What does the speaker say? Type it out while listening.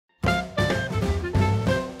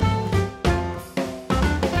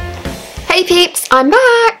Hey peeps, I'm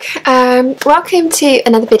back! Welcome to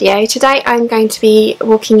another video. Today I'm going to be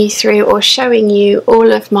walking you through or showing you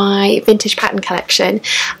all of my vintage pattern collection.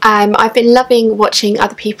 I've been loving watching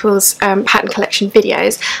other people's pattern collection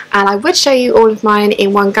videos, and I would show you all of mine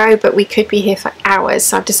in one go, but we could be here for hours,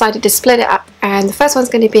 so I've decided to split it up. And the first one's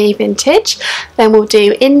going to be vintage, then we'll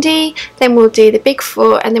do indie, then we'll do the big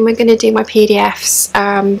four, and then we're going to do my PDFs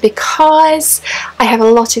because I have a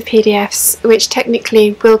lot of PDFs which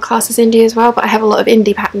technically will class as indie as well, but I have a lot of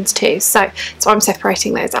indie patterns too, so I'm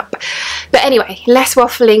separating those up. But anyway, less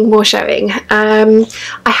waffling, more showing. I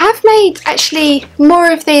have made actually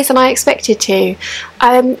more of these than I expected to.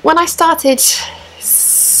 When I started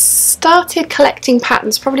collecting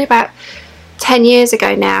patterns probably about 10 years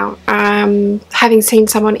ago now, having seen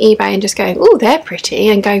some on eBay and just going, oh, they're pretty,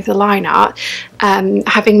 and going for the line art,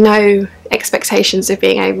 having no expectations of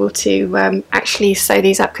being able to actually sew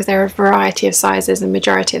these up because there are a variety of sizes and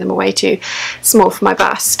majority of them are way too small for my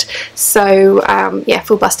bust. So yeah,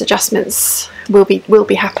 full bust adjustments will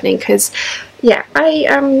be happening because yeah,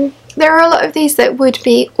 there are a lot of these that would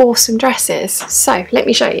be awesome dresses. So let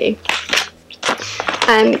me show you.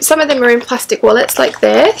 Some of them are in plastic wallets like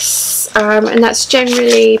this, and that's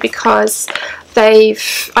generally because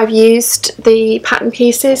I've used the pattern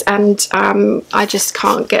pieces and I just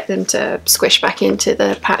can't get them to squish back into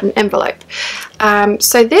the pattern envelope.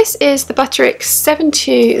 So this is the Butterick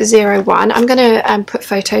 7201. I'm going to put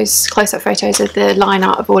close-up photos of the line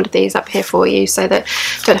art of all of these up here for you so that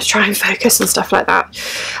you don't have to try and focus and stuff like that.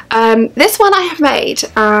 This one I have made.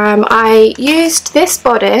 I used this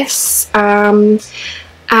bodice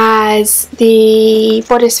as the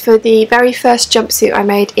bodice for the very first jumpsuit I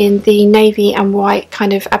made in the navy and white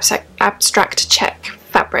kind of abstract check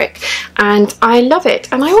fabric, and I love it,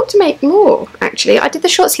 and I ought to make more actually. I did the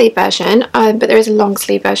short sleeve version, but there is a long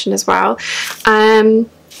sleeve version as well.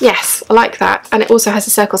 Yes, I like that, and it also has a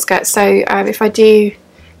circle skirt, so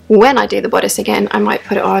when I do the bodice again, I might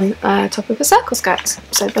put it on top of a circle skirt.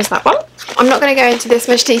 So there's that one. I'm not going to go into this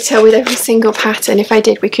much detail with every single pattern. If I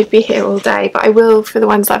did, we could be here all day, but I will for the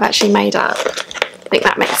ones that I've actually made up. I think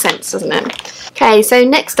that makes sense, doesn't it? Okay, so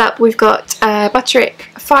next up we've got Butterick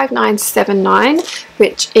 5979,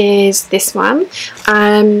 which is this one.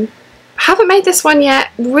 Haven't made this one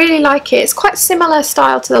yet, really like it. It's quite similar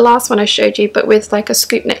style to the last one I showed you, but with like a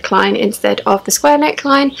scoop neckline instead of the square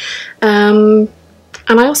neckline.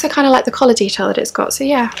 And I also kind of like the collar detail that it's got, so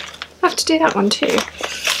yeah, I'll have to do that one too.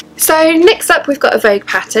 So next up we've got a Vogue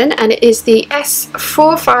pattern, and it is the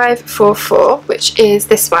S4544, which is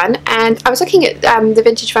this one. And I was looking at the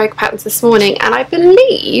vintage Vogue patterns this morning, and I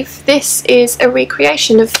believe this is a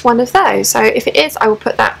recreation of one of those. So if it is, I will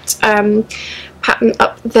put that pattern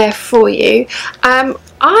up there for you.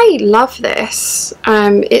 I love this.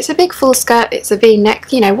 It's a big full skirt, it's a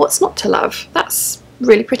V-neck, you know, what's not to love? That's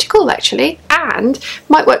really pretty cool actually, and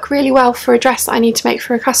might work really well for a dress that I need to make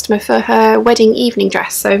for a customer for her wedding evening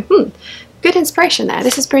dress. So good inspiration there.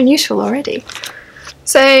 This has been useful already.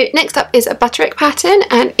 So next up is a Butterick pattern,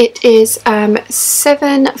 and it is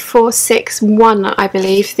 7461, I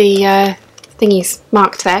believe the thingy's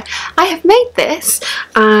marked there. I have made this.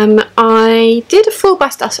 I did a full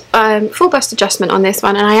bust adjustment on this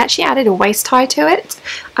one, and I actually added a waist tie to it,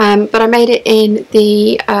 but I made it in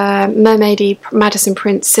the mermaidy Madison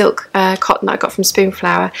print silk cotton that I got from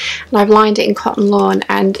Spoonflower, and I've lined it in cotton lawn,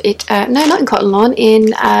 and it no, not in cotton lawn,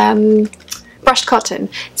 in brushed cotton,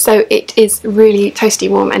 so it is really toasty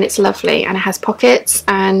warm and it's lovely, and it has pockets,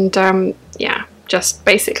 and yeah, just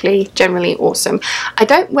basically generally awesome. I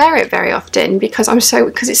don't wear it very often because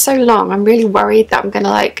it's so long. I'm really worried that I'm gonna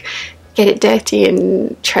like get it dirty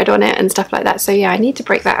and tread on it and stuff like that. So yeah, I need to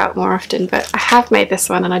break that out more often, but I have made this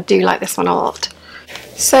one and I do like this one a lot.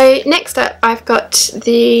 So next up I've got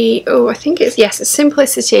the, I think it's, yes, it's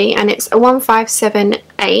Simplicity, and it's a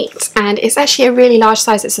 1578, and it's actually a really large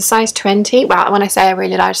size. It's a size 20. Well, when I say a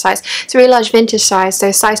really large size, it's a really large vintage size,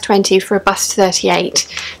 so size 20 for a bust 38.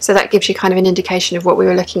 So that gives you kind of an indication of what we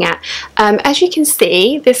were looking at. As you can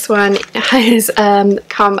see, this one has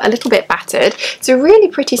come a little bit battered. It's a really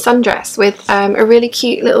pretty sundress with a really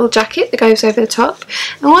cute little jacket that goes over the top.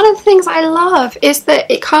 And one of the things I love is that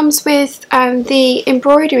it comes with the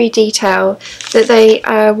embroidery detail that they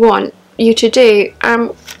want you to do,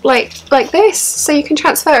 like this, so you can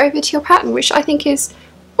transfer over to your pattern, which I think is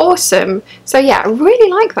awesome. So yeah, I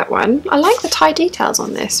really like that one. I like the tie details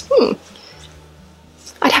on this.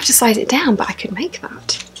 I'd have to size it down, but I could make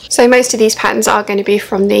that. So most of these patterns are going to be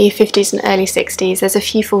from the 50s and early 60s. There's a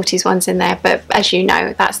few 40s ones in there, but as you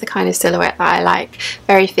know, that's the kind of silhouette that I like.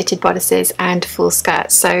 Very fitted bodices and full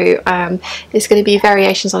skirts. So there's going to be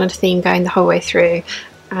variations on a theme going the whole way through.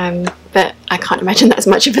 but I can't imagine that's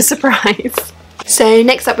much of a surprise. So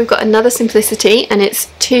next up we've got another Simplicity, and it's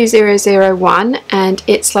 2001, and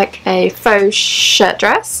it's like a faux shirt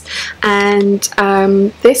dress, and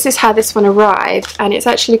this is how this one arrived, and it's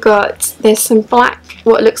actually got, there's some black,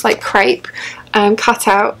 what looks like crepe cut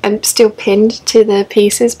out and still pinned to the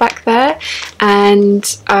pieces back there,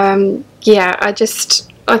 and yeah,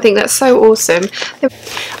 I think that's so awesome.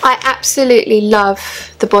 I absolutely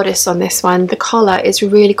love the bodice on this one. The collar is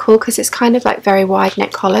really cool because it's kind of like very wide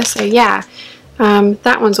neck collar, so yeah.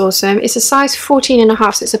 That one's awesome. It's a size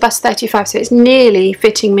 14.5, so it's a bust 35, so it's nearly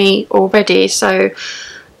fitting me already, so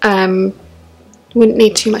wouldn't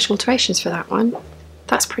need too much alterations for that one.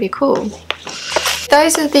 That's pretty cool.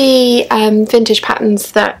 Those are the vintage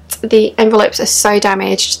patterns that the envelopes are so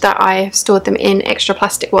damaged that I have stored them in extra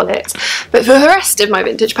plastic wallets, but for the rest of my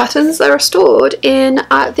vintage patterns they are stored in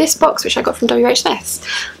this box which I got from WHS,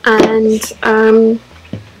 and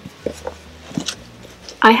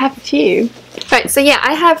I have a few. Right, so yeah,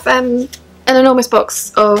 I have an enormous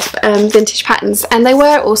box of vintage patterns, and they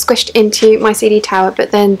were all squished into my CD tower,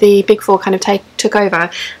 but then the big four kind of took over,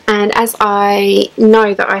 and as I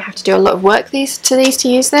know that I have to do a lot of work to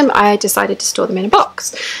use them, I decided to store them in a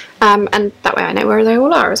box, and that way I know where they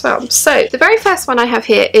all are as well. So the very first one I have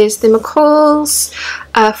here is the McCall's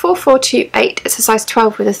 4428. It's a size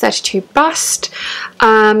 12 with a 32 bust.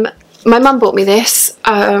 My mum bought me this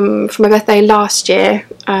for my birthday last year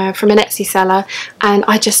from an Etsy seller, and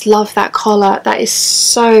I just love that collar. That is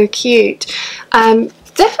so cute.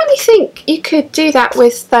 Definitely think you could do that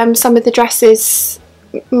with some of the dresses,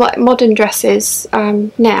 modern dresses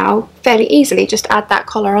now, fairly easily. Just add that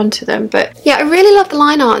collar onto them. But yeah, I really love the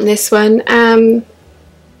line art in this one.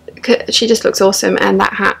 She just looks awesome, and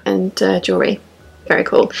that hat and jewellery. Very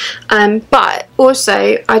cool. But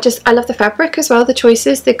also I love the fabric as well, the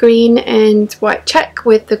choices, the green and white check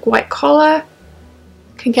with the white collar.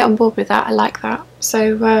 Can get on board with that. I like that.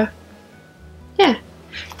 So yeah,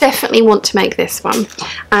 definitely want to make this one,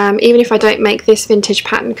 even if I don't make this vintage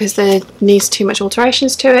pattern because there needs too much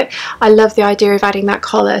alterations to it. I love the idea of adding that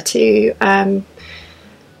collar to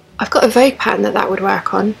I've got a Vogue pattern that would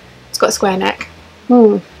work on. It's got a square neck.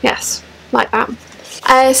 Yes, like that.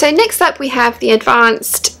 So next up we have the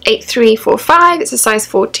Advanced 8345. It's a size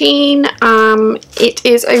 14. It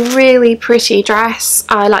is a really pretty dress.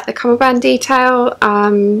 I like the cummerbund detail. I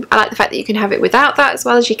like the fact that you can have it without that as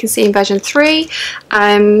well, as you can see in version 3.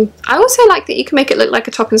 I also like that you can make it look like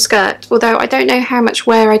a top and skirt, although I don't know how much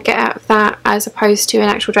wear I'd get out of that as opposed to an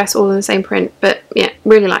actual dress all in the same print, but yeah,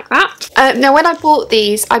 really like that. Now when I bought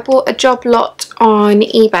these, I bought a job lot on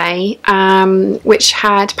eBay which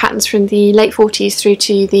had patterns from the late 40s through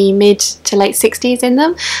to the mid to late 60s in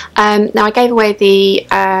them. Now I gave away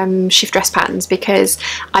the shift dress patterns because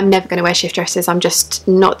I'm never going to wear shift dresses. I'm just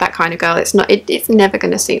not that kind of girl. It's never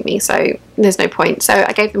going to suit me, so there's no point. So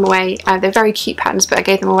I gave them away. They're very cute patterns, but I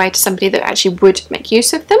gave them away to somebody that actually would make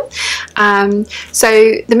use of them.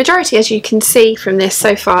 So the majority, as you can see from this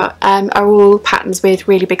so far, are all patterns with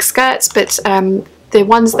really big skirts, but the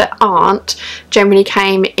ones that aren't generally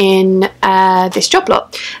came in this job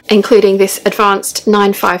lot, including this Advanced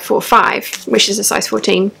 9545, which is a size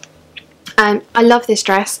 14. I love this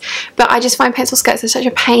dress, but I just find pencil skirts are such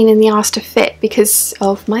a pain in the arse to fit because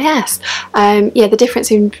of my ass. Yeah, the difference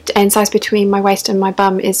in size between my waist and my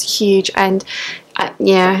bum is huge, and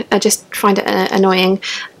yeah, I just find it annoying,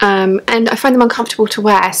 and I find them uncomfortable to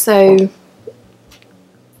wear. So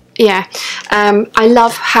yeah, I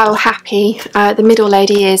love how happy the middle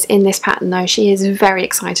lady is in this pattern though. She is very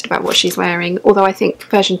excited about what she's wearing, although I think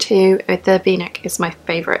version 2 with the v-neck is my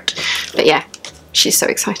favourite. But yeah, she's so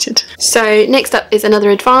excited. So next up is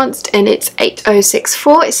another Advanced, and it's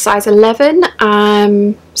 8064. It's size 11.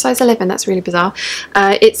 Size 11, that's really bizarre.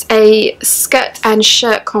 It's a skirt and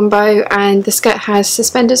shirt combo, and the skirt has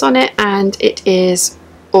suspenders on it, and it is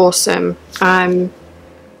awesome.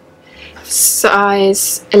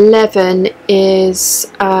 Size 11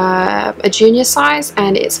 is a junior size,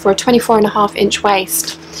 and it's for a 24.5-inch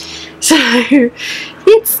waist. So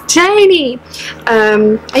it's tiny.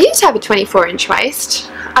 I used to have a 24-inch waist.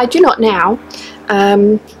 I do not now,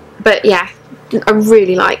 but yeah, I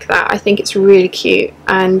really like that. I think it's really cute,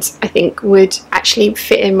 and I think would actually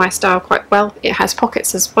fit in my style quite well. It has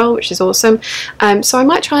pockets as well, which is awesome. So I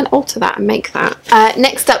might try and alter that and make that.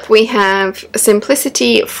 Next up we have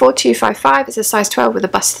Simplicity 4255. It's a size 12 with a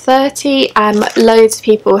bust 30. Loads of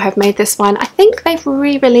people have made this one. I think they've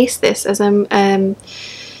re-released this as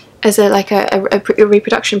as a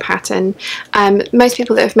reproduction pattern. Most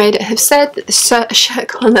people that have made it have said that the shirt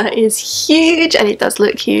collar is huge, and it does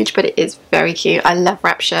look huge, but it is very cute. I love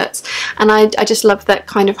wrap shirts, and I just love that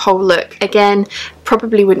kind of whole look. Again,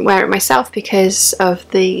 probably wouldn't wear it myself because of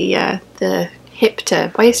the hip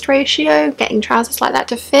to waist ratio. Getting trousers like that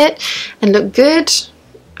to fit and look good,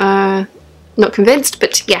 not convinced,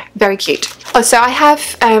 but yeah, very cute. Oh, so I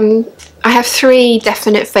have 3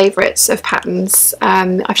 definite favourites of patterns.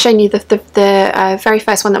 I've shown you the very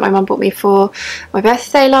first one that my mum bought me for my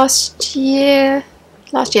birthday last year.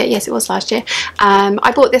 Yes, it was last year.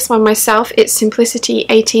 I bought this one myself. It's Simplicity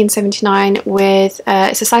 1879 with,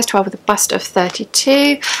 it's a size 12 with a bust of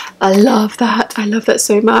 32. I love that. I love that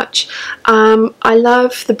so much. I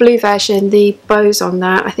love the blue version, the bows on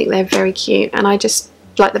that. I think they're very cute, and I just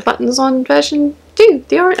like the buttons on version 2,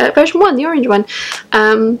 version 1, the orange one.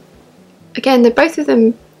 Again, both of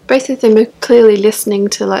them are clearly listening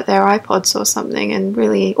to like their iPods or something, and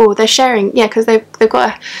really, or they're sharing, yeah, because they've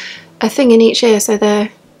got a thing in each ear, so they're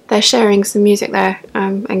sharing some music there,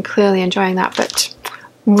 and clearly enjoying that. But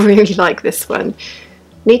really like this one.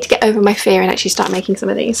 Need to get over my fear and actually start making some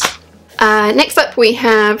of these. Next up we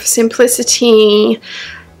have Simplicity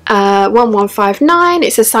 1159.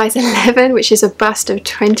 It's a size 11, which is a bust of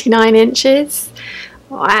 29 inches.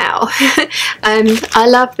 Wow. I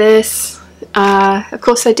love this. Of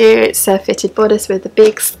course I do. It's a fitted bodice with a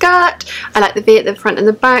big skirt. I like the V at the front and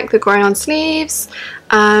the back, the grey on sleeves.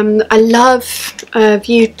 I love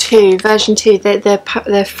View 2, version 2,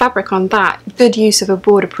 the fabric on that. Good use of a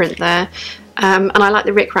border print there. And I like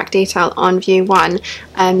the rickrack detail on View 1.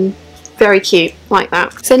 Very cute, like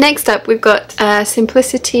that. So next up we've got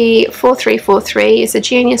Simplicity 4343. It's a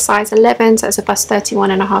junior size 11, so it's a bust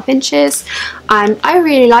 31.5 inches. I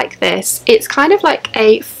really like this. It's kind of like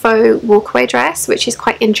a faux walkaway dress, which is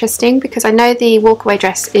quite interesting because I know the walkaway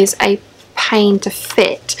dress is a pain to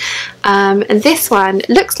fit, and this one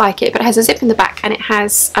looks like it, but it has a zip in the back, and it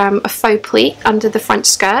has a faux pleat under the front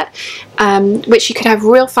skirt, which you could have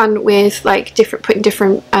real fun with, like putting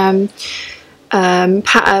different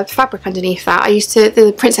fabric underneath that.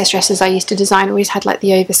 The princess dresses I used to design always had like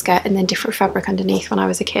the overskirt and then different fabric underneath when I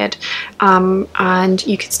was a kid, and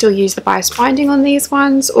you could still use the bias binding on these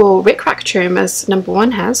ones, or rickrack trim as number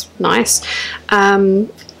 1 has. Nice.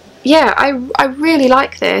 Yeah, I really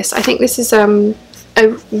like this. I think this is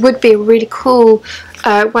would be a really cool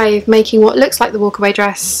way of making what looks like the walkaway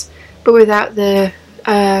dress, but without the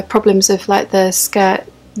problems of like the skirt,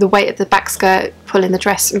 the weight of the back skirt pulling the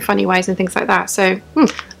dress in funny ways and things like that. So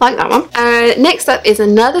like that one. Next up is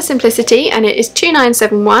another Simplicity, and it is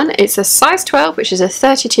 2971. It's a size 12, which is a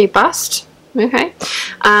 32 bust. Okay.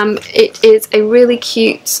 It is a really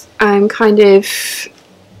cute kind of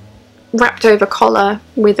wrapped over collar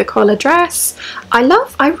with a collar dress. I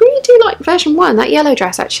really do like version 1, that yellow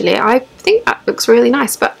dress actually. I think that looks really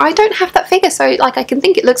nice, but I don't have that figure, so like I can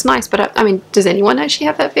think it looks nice, but I mean, does anyone actually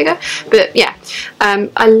have that figure? But yeah,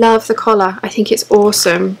 I love the collar. I think it's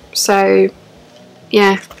awesome. So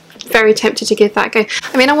yeah, very tempted to give that a go.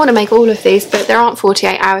 I mean, I want to make all of these, but there aren't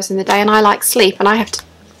 48 hours in the day, and I like sleep, and I have to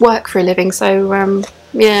work for a living, so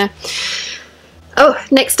yeah. Oh,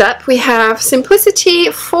 next up we have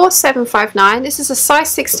Simplicity 4759. This is a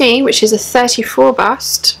size 16, which is a 34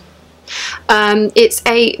 bust. It's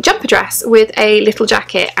a jumper dress with a little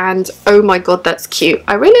jacket, and oh my god, that's cute.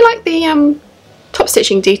 I really like the top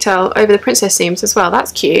stitching detail over the princess seams as well.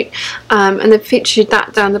 That's cute. And they've featured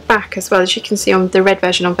that down the back as well, as you can see on the red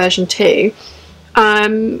version on version 2.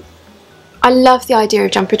 I love the idea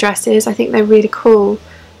of jumper dresses. I think they're really cool.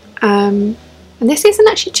 And this isn't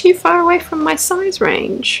actually too far away from my size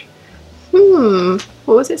range. What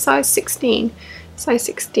was it? Size 16. Size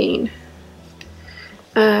 16.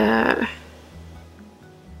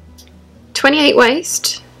 28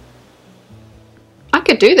 waist. I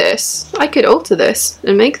could do this. I could alter this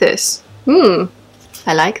and make this.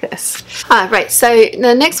 I like this. Right, so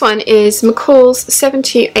the next one is McCall's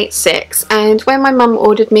 7286, and when my mum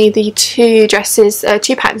ordered me the 2 dresses,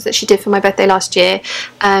 2 patterns that she did for my birthday last year,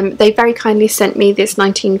 they very kindly sent me this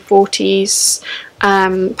 1940s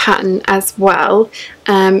pattern as well.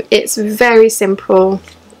 It's very simple.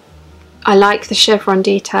 I like the chevron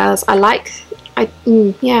details.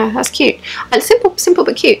 Yeah, that's cute. Simple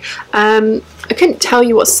but cute. I couldn't tell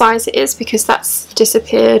you what size it is because that's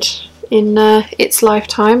disappeared in its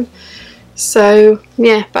lifetime, so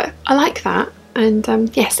yeah, but I like that, and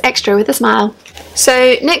yes, extra with a smile.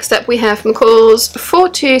 So next up we have McCall's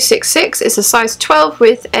 4266. It's a size 12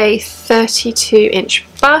 with a 32-inch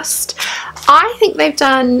bust. I think they've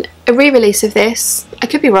done a re-release of this. I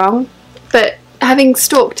could be wrong, but having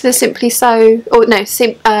stalked the Simply Sew, or no,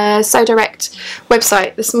 Sew Direct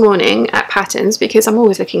website this morning at patterns, because I'm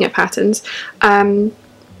always looking at patterns, I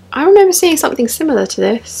remember seeing something similar to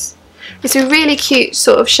this. It's a really cute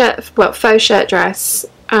sort of shirt, well, faux shirt dress.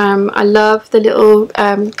 I love the little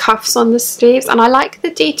cuffs on the sleeves, and I like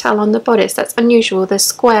the detail on the bodice. That's unusual, the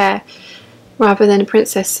square rather than a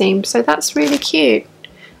princess seam, so that's really cute.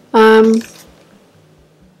 Yeah,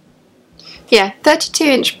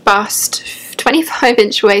 32-inch bust,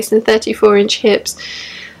 25-inch waist and 34-inch hips.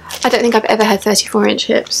 I don't think I've ever had 34-inch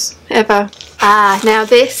hips, ever. Now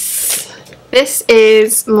this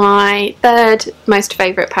is my third most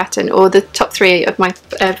favourite pattern, or the top 3 of my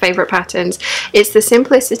favourite patterns. It's the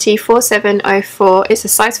Simplicity 4704. It's a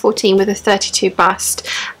size 14 with a 32 bust,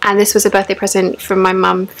 and this was a birthday present from my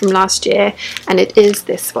mum from last year, and it is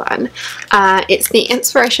this one. It's the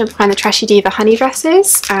inspiration behind the Trashy Diva honey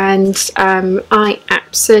dresses, and I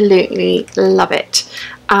absolutely love it.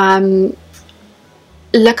 La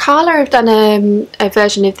Cala have done a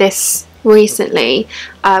version of this recently,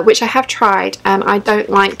 which I have tried, and I don't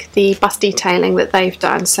like the bust detailing that they've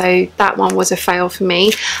done, so that one was a fail for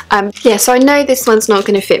me. Yeah, so I know this one's not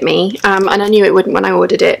going to fit me, and I knew it wouldn't when I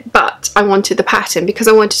ordered it, but I wanted the pattern because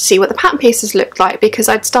I wanted to see what the pattern pieces looked like, because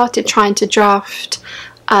I'd started trying to draft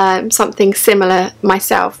something similar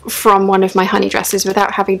myself from one of my honey dresses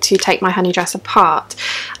without having to take my honey dress apart,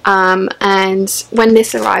 and when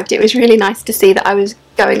this arrived, it was really nice to see that I was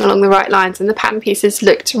going along the right lines and the pattern pieces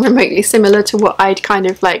looked remotely similar to what I'd kind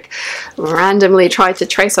of like randomly tried to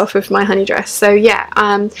trace off of my honey dress. So yeah,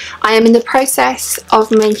 I am in the process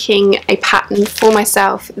of making a pattern for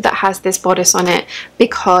myself that has this bodice on it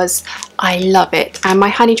because I love it. And my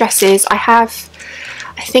honey dresses, I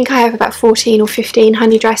think I have about 14 or 15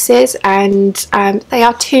 honey dresses, and they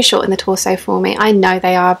are too short in the torso for me. I know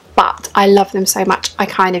they are, but I love them so much I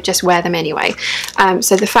kind of just wear them anyway.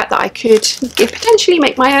 So the fact that I could potentially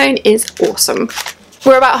make my own is awesome.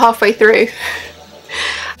 We're about halfway through.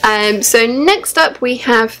 So next up we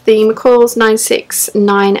have the McCall's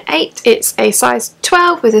 9698. It's a size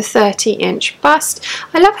 12 with a 30-inch bust.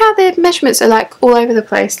 I love how the measurements are like all over the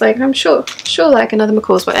place. Like I'm sure like another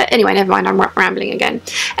McCall's, but anyway, never mind, I'm rambling again.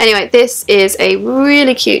 Anyway, this is a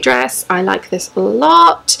really cute dress. I like this a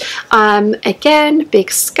lot. Again,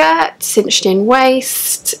 big skirt, cinched in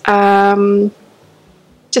waist,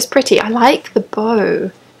 just pretty. I like the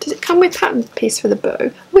bow. Does it come with pattern piece for the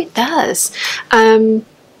bow? Oh, it does.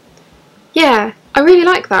 Yeah, I really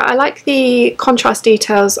like that. I like the contrast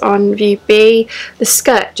details on view B. The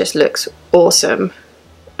skirt just looks awesome.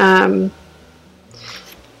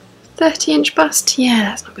 30-inch bust, yeah,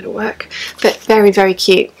 that's not going to work. But very, very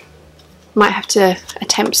cute. Might have to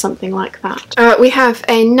attempt something like that. We have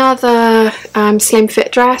another slim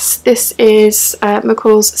fit dress. This is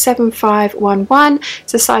McCall's 7511.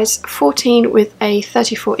 It's a size 14 with a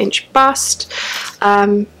 34-inch bust.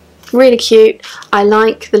 Really cute. I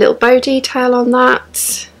like the little bow detail on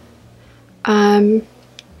that. Not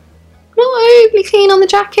overly keen on the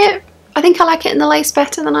jacket. I think I like it in the lace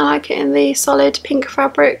better than I like it in the solid pink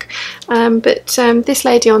fabric, but this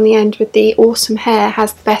lady on the end with the awesome hair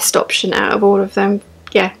has the best option out of all of them.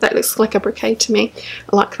 Yeah, that looks like a brocade to me.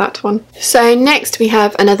 I like that one. So next we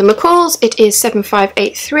have another McCall's. It is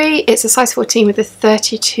 7583. It's a size 14 with a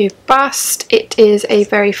 32 bust. It is a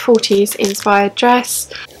very 40s inspired dress.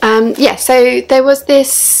 Yeah, so there was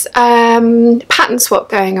this pattern swap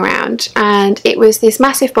going around, and it was this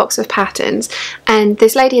massive box of patterns, and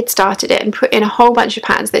this lady had started it and put in a whole bunch of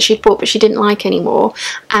patterns that she'd bought but she didn't like anymore.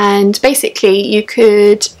 And basically you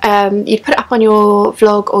could you'd put it up on your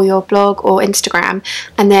vlog or your blog or Instagram,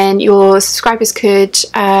 and then your subscribers could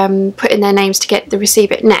put in their names to get the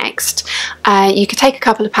receive it next. You could take a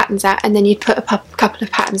couple of patterns out, and then you'd put a couple of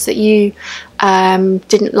patterns that you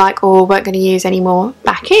didn't like or weren't going to use anymore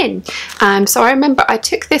back in. So I remember I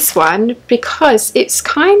took this one because it's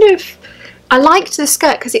kind of, I liked the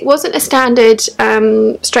skirt because it wasn't a standard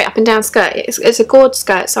straight up and down skirt. It's a gored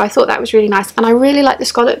skirt, so I thought that was really nice, and I really like the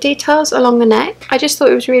scallop details along the neck. I just thought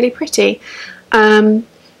it was really pretty.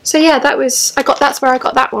 So yeah, that's where I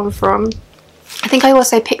got that one from. I think I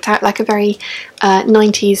also picked out like a very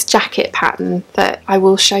 90s jacket pattern that I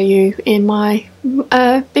will show you in my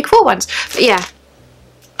big 4 ones. But yeah,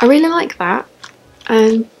 I really like that.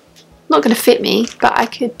 Not going to fit me, but I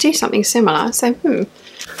could do something similar. So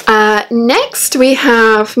next we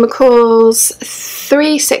have McCall's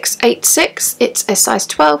 3686. It's a size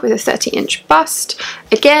 12 with a 30-inch bust.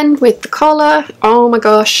 Again with the collar. Oh my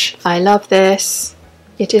gosh, I love this.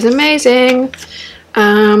 It is amazing.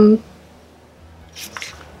 I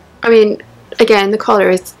mean, again, the collar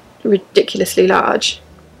is ridiculously large,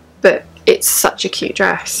 but it's such a cute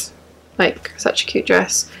dress, like such a cute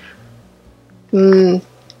dress.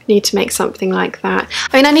 Need to make something like that.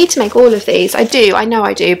 I mean, I need to make all of these. I do, I know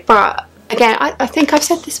I do, but again, I think I've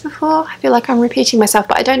said this before. I feel like I'm repeating myself,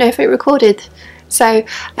 but I don't know if it recorded. So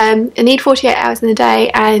I need 48 hours in a day,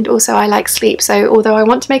 and also I like sleep, so although I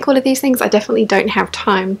want to make all of these things, I definitely don't have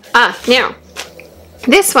time. Now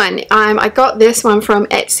this one, I got this one from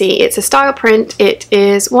Etsy. It's a style print. It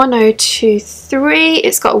is 1023.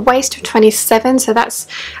 It's got a waist of 27, so that's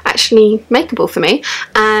actually makeable for me.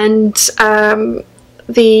 And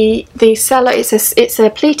the seller, it's a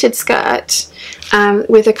pleated skirt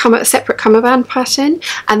with a separate cummerbund pattern,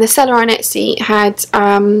 and the seller on Etsy had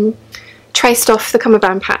traced off the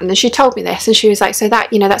cummerbund pattern, and she told me this, and she was like, so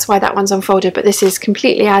that, you know, that's why that one's unfolded, but this is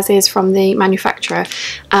completely as is from the manufacturer.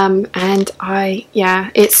 And yeah,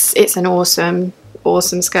 it's an awesome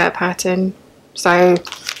skirt pattern. So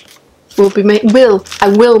I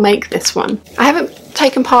will make this one. I haven't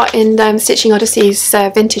taken part in Stitching Odyssey's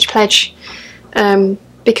vintage pledge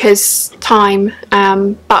because time,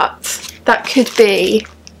 but that could be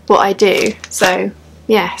what I do. So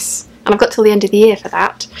yes, and I've got till the end of the year for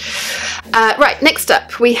that. Right, next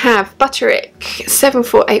up we have Butterick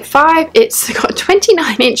 7485. It's got a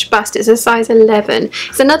 29-inch bust. It's a size 11.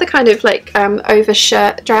 It's another kind of like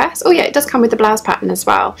overshirt dress. Oh yeah, it does come with the blouse pattern as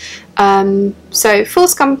well. So full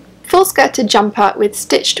skirted jumper with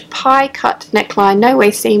stitched pie cut neckline, no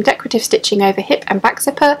waist seam, decorative stitching over hip and back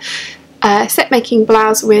zipper. Set making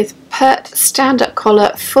blouse with pert stand-up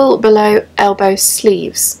collar, full below elbow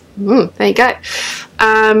sleeves. There you go.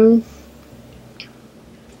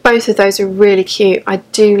 Both of those are really cute. I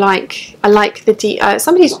like the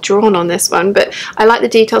somebody's drawn on this one, but I like the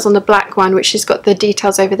details on the black one, which has got the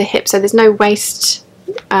details over the hip, so there's no waist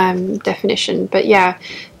definition. But yeah,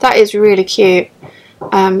 that is really cute.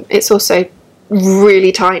 It's also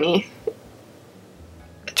really tiny.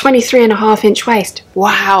 23.5-inch waist.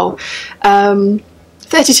 Wow.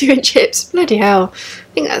 32-inch hips. Bloody hell. I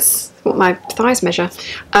think that's what my thighs measure.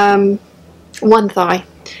 One thigh.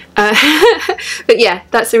 But yeah,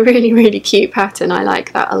 that's a really, really cute pattern. I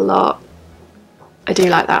like that a lot. I do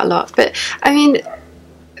like that a lot. But I mean,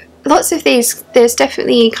 lots of these, there's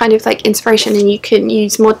definitely kind of like inspiration, and you can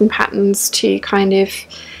use modern patterns to kind of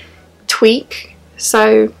tweak.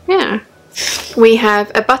 So yeah, we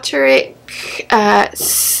have a Butterick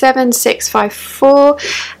 7654.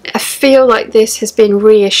 I feel like this has been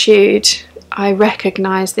reissued. I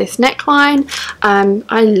recognise this neckline.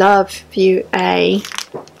 I love View A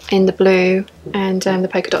in the blue, and the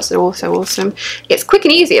polka dots are also awesome. It's quick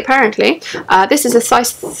and easy apparently. This is a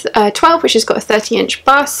size 12, which has got a 30-inch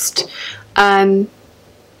bust.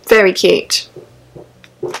 Very cute.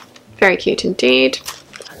 Very cute indeed.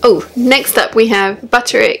 Oh, next up we have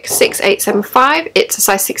Butterick 6875. It's a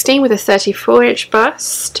size 16 with a 34-inch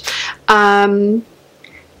bust.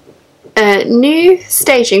 New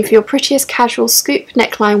staging for your prettiest casual scoop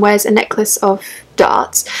neckline wears a necklace of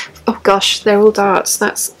darts. Oh gosh, they're all darts.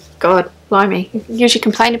 That's, God, blimey. You usually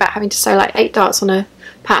complain about having to sew like 8 darts on a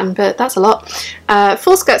pattern, but that's a lot.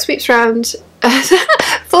 Full skirt sweeps around.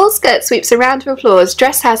 Full skirt sweeps a round of applause.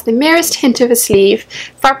 Dress has the merest hint of a sleeve.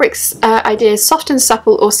 Fabrics ideas soft and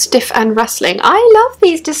supple or stiff and rustling. I love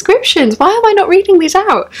these descriptions. Why am I not reading these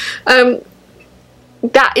out?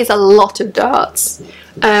 That is a lot of darts.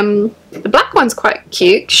 The black one's quite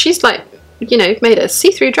cute. She's like, you know, made a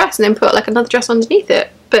see-through dress and then put like another dress underneath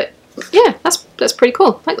it. But yeah, that's pretty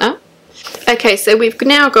cool. Like that. Okay, so we've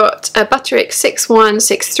now got a Butterick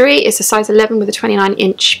 6163. It's a size 11 with a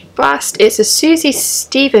 29-inch bust. It's a Susie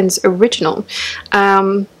Stevens original.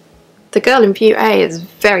 The girl in View A is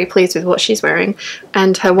very pleased with what she's wearing,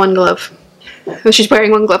 and her one glove. Well, she's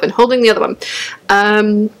wearing one glove and holding the other one.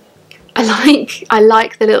 I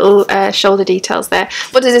like the little shoulder details there.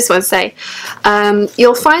 What does this one say?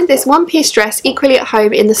 You'll find this one-piece dress equally at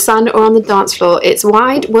home in the sun or on the dance floor. Its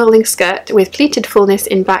wide, whirling skirt with pleated fullness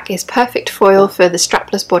in back is perfect foil for the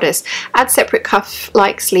strapless bodice. Add separate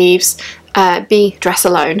cuff-like sleeves. B, dress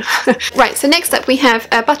alone. Right, so next up we have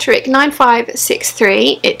a Butterick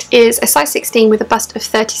 9563. It is a size 16 with a bust of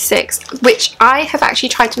 36, which I have actually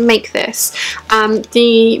tried to make this.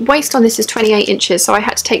 The waist on this is 28 inches, so I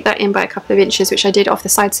had to take that in by a couple of inches, which I did off the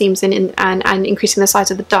side seams and increasing the size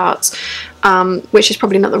of the darts, which is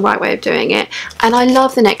probably not the right way of doing it. And I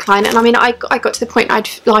love the neckline, and I mean, I got to the point I'd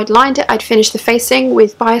lined it, I'd finished the facing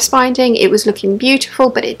with bias binding, it was looking beautiful,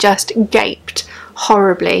 but it just gaped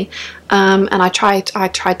horribly. And I tried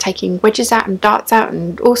taking wedges out and darts out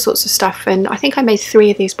and all sorts of stuff, and I think I made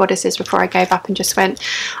 3 of these bodices before I gave up and just went,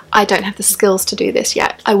 I don't have the skills to do this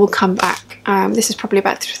yet. I will come back. This is probably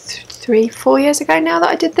about 3-4 years ago now that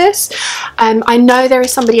I did this. I know there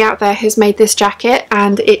is somebody out there who's made this jacket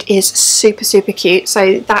and it is super cute,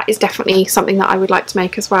 so that is definitely something that I would like to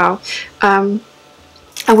make as well.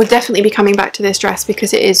 I would definitely be coming back to this dress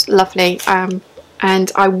because it is lovely, and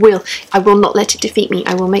I will not let it defeat me.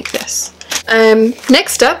 I will make this.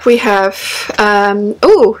 Next up we have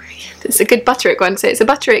oh, it's a good Butterick one. So it's a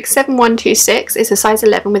Butterick 7126. It's a size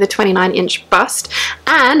 11 with a 29-inch bust,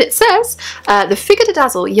 and it says the figure to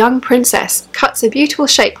dazzle young princess cuts a beautiful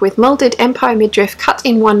shape with moulded empire midriff cut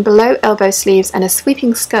in one below elbow sleeves and a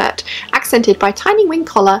sweeping skirt accented by tiny wing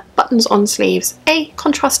collar, buttons on sleeves,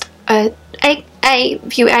 contrast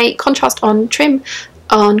on trim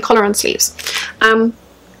on collar on sleeves.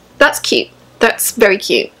 That's cute. That's very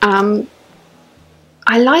cute. I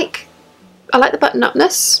like the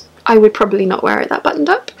button-upness. I would probably not wear it that buttoned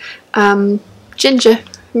up. Ginger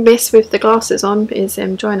Miss with the glasses on is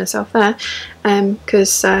enjoying herself there,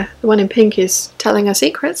 because the one in pink is telling her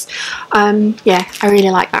secrets. Yeah, I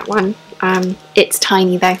really like that one. It's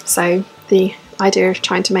tiny though, so the idea of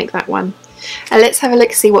trying to make that one. Let's have a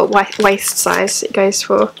look, see what waist size it goes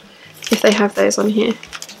for, if they have those on here.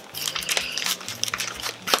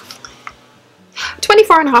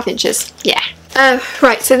 24.5 inches, yeah.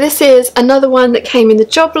 Right, so this is another one that came in the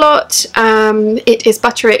job lot. It is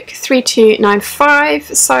Butterick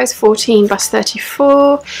 3295, size 14, bust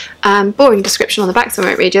 34. Boring description on the back, so I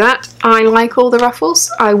won't read you that. I like all the ruffles.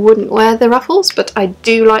 I wouldn't wear the ruffles, but I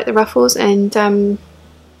do like the ruffles, and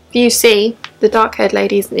you see the dark-haired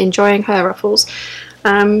lady's enjoying her ruffles.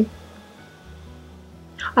 I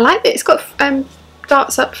like that it's got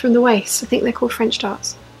darts up from the waist. I think they're called French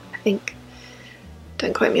darts, I think.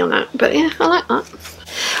 Don't quote me on that, but yeah, I like that.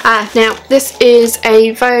 Now this is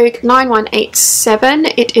a Vogue 9187.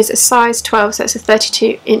 It is a size 12, so it's a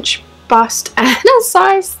 32-inch bust and a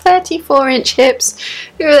size 34-inch hips.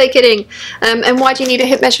 Who are they kidding? And why do you need a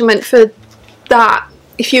hip measurement for that?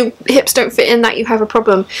 If your hips don't fit in that, you have a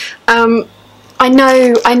problem. I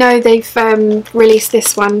know they've released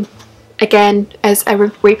this one again as a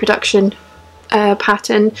reproduction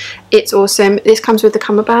pattern. It's awesome. This comes with the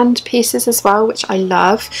cummerbund pieces as well, which I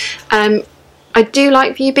love. I do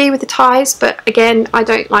like View B with the ties, but again, I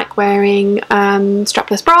don't like wearing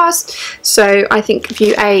strapless bras, so I think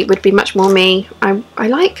View A would be much more me. I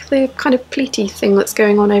like the kind of pleaty thing that's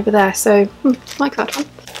going on over there, so I like that one.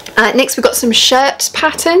 Next we've got some shirt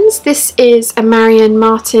patterns. This is a Marion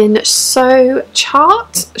Martin Sew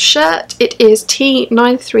Chart shirt. It is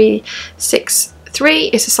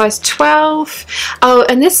T9363. It's a size 12. Oh,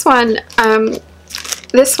 and this one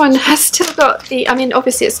has still got the, I mean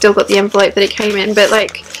obviously it's still got the envelope that it came in, but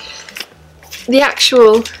like the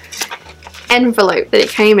actual envelope that it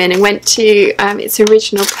came in and went to its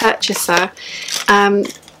original purchaser,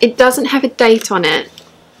 it doesn't have a date on it,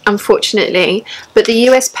 unfortunately, but the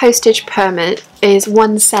US postage permit is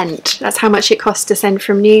 1 cent. That's how much it costs to send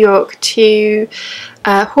from New York to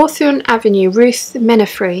Hawthorne Avenue, Ruth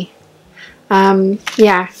Menifree.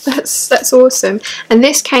 Yeah, that's awesome. And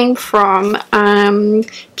this came from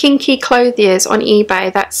Kinky Clothiers on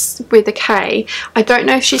eBay. That's with a K. I don't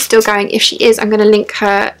know if she's still going. If she is, I'm going to link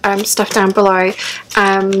her stuff down below.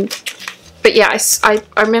 But yeah, I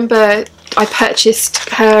remember I purchased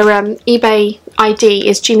her eBay ID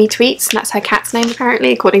is Jimmy Tweets, and that's her cat's name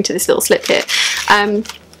apparently, according to this little slip here.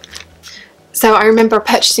 So I remember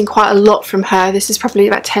purchasing quite a lot from her. This is probably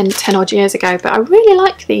about 10 odd years ago, but I really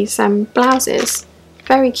like these blouses.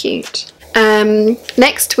 Very cute.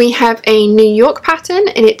 Next we have a New York pattern,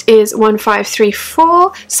 and it is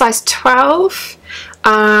 1534, size 12.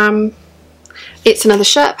 It's another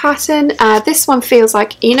shirt pattern. This one feels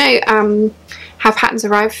like, you know, how patterns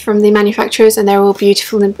arrive from the manufacturers and they're all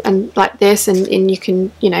beautiful and like this, and you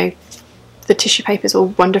can, you know, the tissue paper is all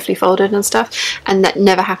wonderfully folded and stuff, and that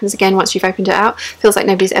never happens again once you've opened it out. Feels like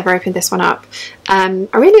nobody's ever opened this one up. I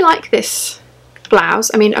really like this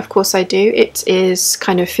blouse. I mean, of course I do. It is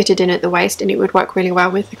kind of fitted in at the waist, and it would work really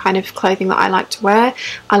well with the kind of clothing that I like to wear.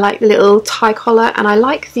 I like the little tie collar, and I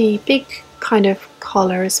like the big kind of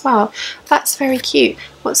collar as well. That's very cute.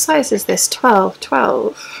 What size is this? 12.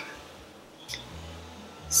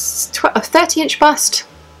 30-inch bust.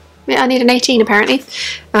 Yeah, I need an 18 apparently.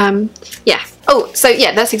 Yeah. Oh, so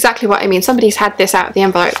yeah, that's exactly what I mean. Somebody's had this out of the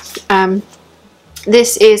envelope.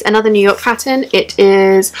 This is another New York pattern. It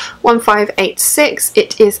is 1586.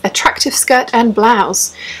 It is attractive skirt and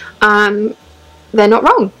blouse. They're not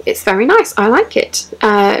wrong. It's very nice. I like it.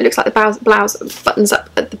 It looks like the blouse buttons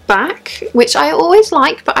up at the back, which I always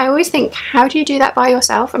like, but I always think, how do you do that by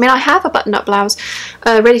yourself? I mean, I have a button-up blouse,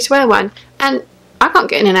 ready to wear one, and I can't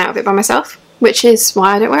get in and out of it by myself. which is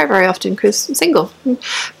why I don't wear it very often, because I'm single.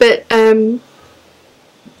 But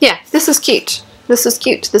yeah, this is cute. This is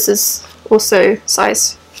cute. This is also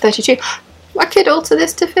size 32. I could alter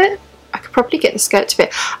this to fit. I could probably get the skirt to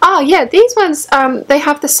fit. Oh yeah, these ones, they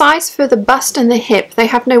have the size for the bust and the hip. They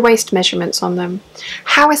have no waist measurements on them.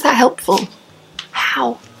 How is that helpful?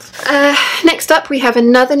 How? Next up we have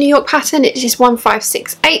another New York pattern. It is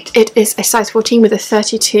 1568. It is a size 14 with a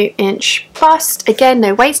 32-inch bust. Again,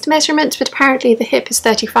 no waist measurements, but apparently the hip is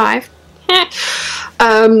 35.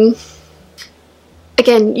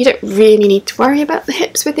 Again, you don't really need to worry about the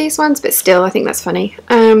hips with these ones, but still, I think that's funny.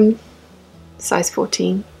 Size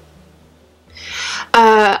 14.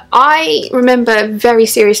 I remember very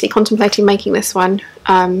seriously contemplating making this one.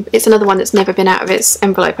 It's another one that's never been out of its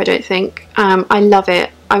envelope, I don't think. I love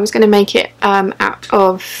it. I was going to make it out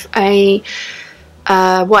of a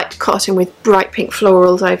white cotton with bright pink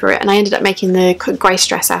florals over it, and I ended up making the grey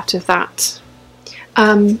stress out of that.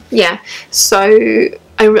 Yeah, so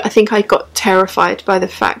I think I got terrified by the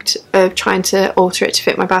fact of trying to alter it to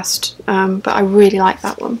fit my bust, but I really like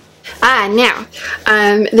that one. Now,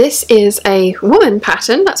 this is a woman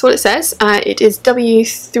pattern, that's what it says. It is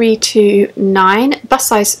W329, bust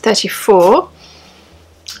size 34.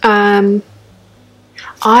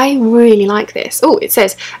 I really like this. Oh, it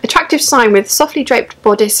says, attractive sign with softly draped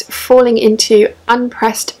bodice falling into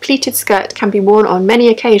unpressed pleated skirt can be worn on many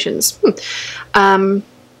occasions.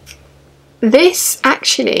 This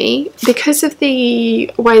actually, because of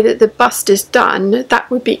the way that the bust is done, that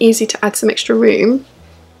would be easy to add some extra room.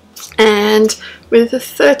 And with a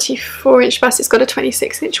 34-inch bust, it's got a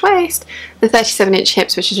 26-inch waist and 37-inch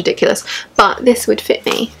hips, which is ridiculous, but this would fit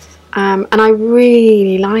me, and I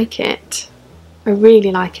really like it. I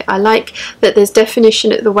really like it. I like that there's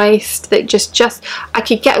definition at the waist, that just I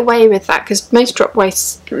could get away with that, because most drop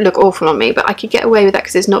waists look awful on me, but I could get away with that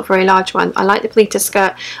because it's not a very large one. I like the pleated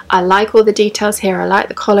skirt. I like all the details here. I like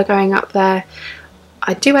the collar going up there.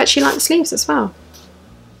 I do actually like the sleeves as well.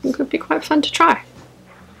 It could be quite fun to try.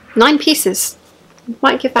 9 pieces.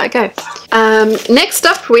 Might give that a go. Next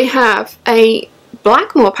up we have a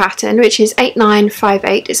Blackmore pattern, which is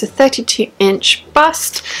 8958. It's a 32-inch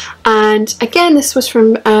bust, and again this was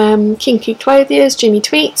from Kinky Clothiers, Jimmy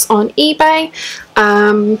Tweets on eBay.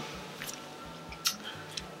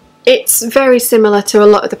 It's very similar to a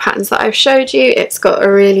lot of the patterns that I've showed you. It's got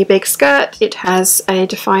a really big skirt, it has a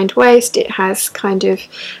defined waist, it has kind of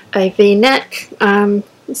a V-neck.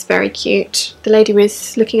 It's very cute. The lady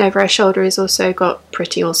with looking over her shoulder has also got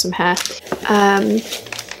pretty awesome hair.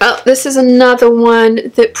 Well, this is another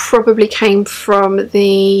one that probably came from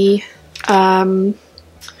the job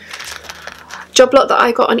lot that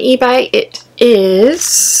I got on eBay. It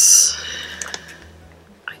is...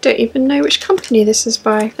 I don't even know which company this is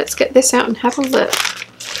by. Let's get this out and have a look.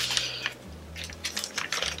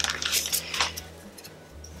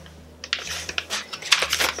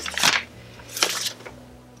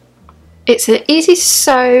 It's an easy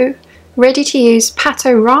sew, ready to use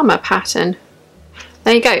Patorama pattern.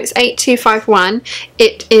 There you go, it's 8251.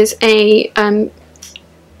 It is a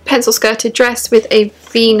pencil skirted dress with a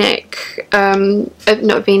V-neck, not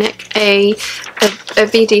a V-neck, a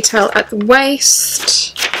V detail at the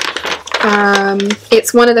waist.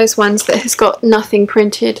 It's one of those ones that has got nothing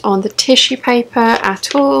printed on the tissue paper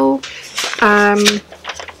at all. And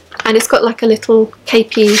it's got like a little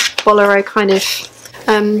capey bolero kind of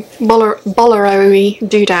bolero-y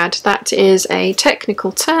doodad. That is a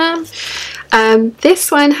technical term.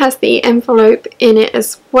 This one has the envelope in it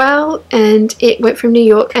as well, and it went from New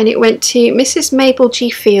York, and it went to Mrs. Mabel G.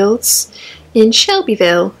 Fields in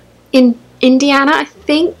Shelbyville in Indiana, I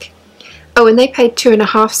think. Oh, and they paid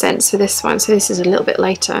 2.5 cents for this one, so this is a little bit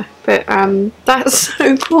later, but that's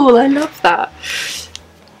so cool. I love that.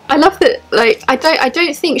 I love that. Like, I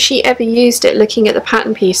don't think she ever used it looking at the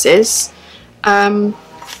pattern pieces.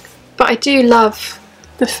 But I do love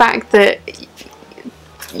the fact that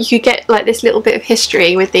you get like this little bit of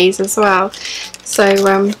history with these as well.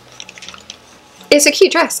 So it's a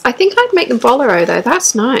cute dress. I think I'd make them bolero though.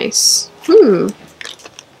 That's nice. And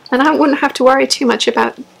I wouldn't have to worry too much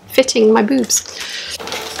about fitting my boobs.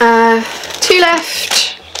 2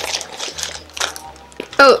 left.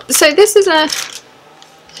 Oh, so this is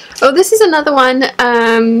another one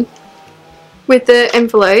with the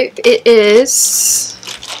envelope. It is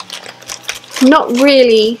not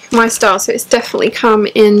really my style, so it's definitely come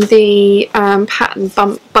in the pattern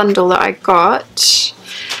bundle that I got.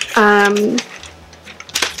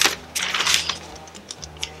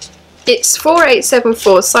 It's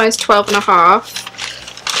 4874, size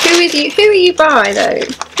 12.5. Who are you by though?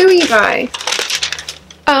 Who are you by?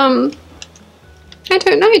 I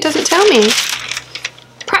don't know, it doesn't tell me.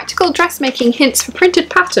 school dressmaking hints for printed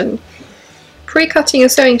pattern. Pre-cutting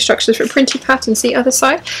of sewing instructions for printed pattern. See other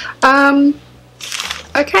side.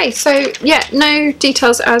 Okay, so yeah, no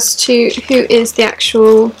details as to who is the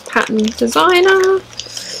actual pattern designer.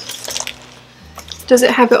 Does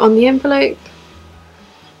it have it on the envelope?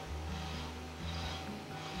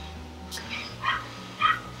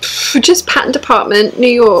 Just pattern department, New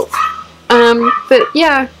York. But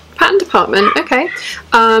yeah, pattern department. Okay.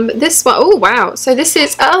 This one, oh wow. So this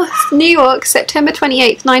is New York, September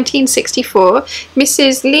 28th, 1964.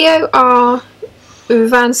 Mrs. Leo R.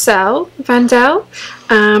 Vandel,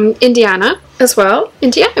 Indiana as well.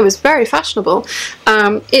 Indiana was very fashionable.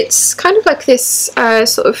 It's kind of like this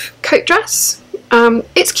sort of coat dress.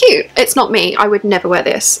 It's cute. It's not me. I would never wear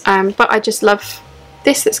this. But I just love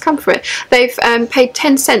this that's come for it. They've paid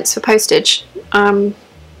 10 cents for postage,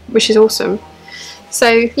 which is awesome.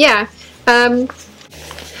 So yeah.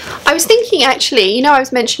 I was thinking actually, you know, I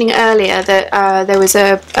was mentioning earlier that there was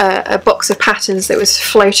a box of patterns that was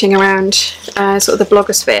floating around sort of the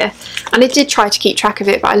blogosphere, and I did try to keep track of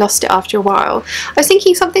it, but I lost it after a while. I was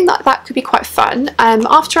thinking something like that could be quite fun.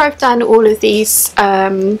 After I've done all of these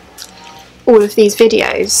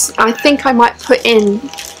videos, I think I might put in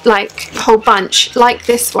like a whole bunch like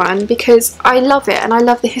this one, because I love it and I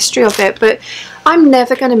love the history of it, but I'm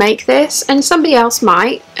never going to make this, and somebody else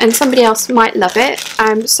might, and somebody else might love it.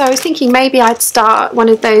 So I was thinking maybe I'd start one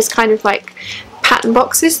of those kind of like pattern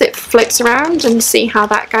boxes that floats around and see how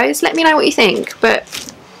that goes. Let me know what you think, but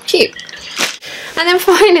cute. And then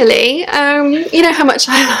finally, you know how much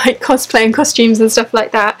I like cosplay and costumes and stuff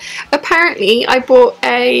like that. Apparently I bought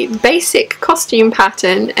a basic costume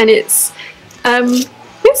pattern, and it's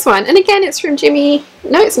this one, and again it's from Jimmy,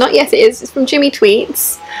 no it's not, yes it is, it's from Jimmy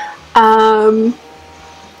Tweets.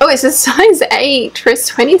 Oh, it's a size 8 for a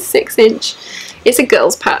 26-inch. It's a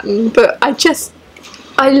girl's pattern, but I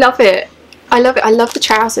love it. I love it. I love the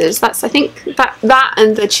trousers. That's, I think that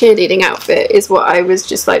and the cheerleading outfit is what I was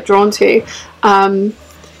just like drawn to.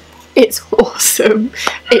 It's awesome.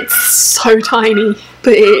 It's so tiny,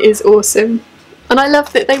 but it is awesome. And I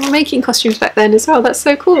love that they were making costumes back then as well. That's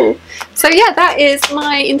so cool. So yeah, that is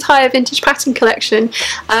my entire vintage pattern collection.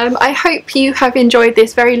 I hope you have enjoyed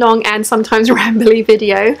this very long and sometimes rambly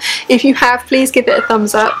video. If you have, please give it a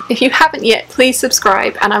thumbs up. If you haven't yet, please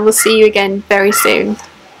subscribe, and I will see you again very soon.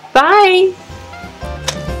 Bye!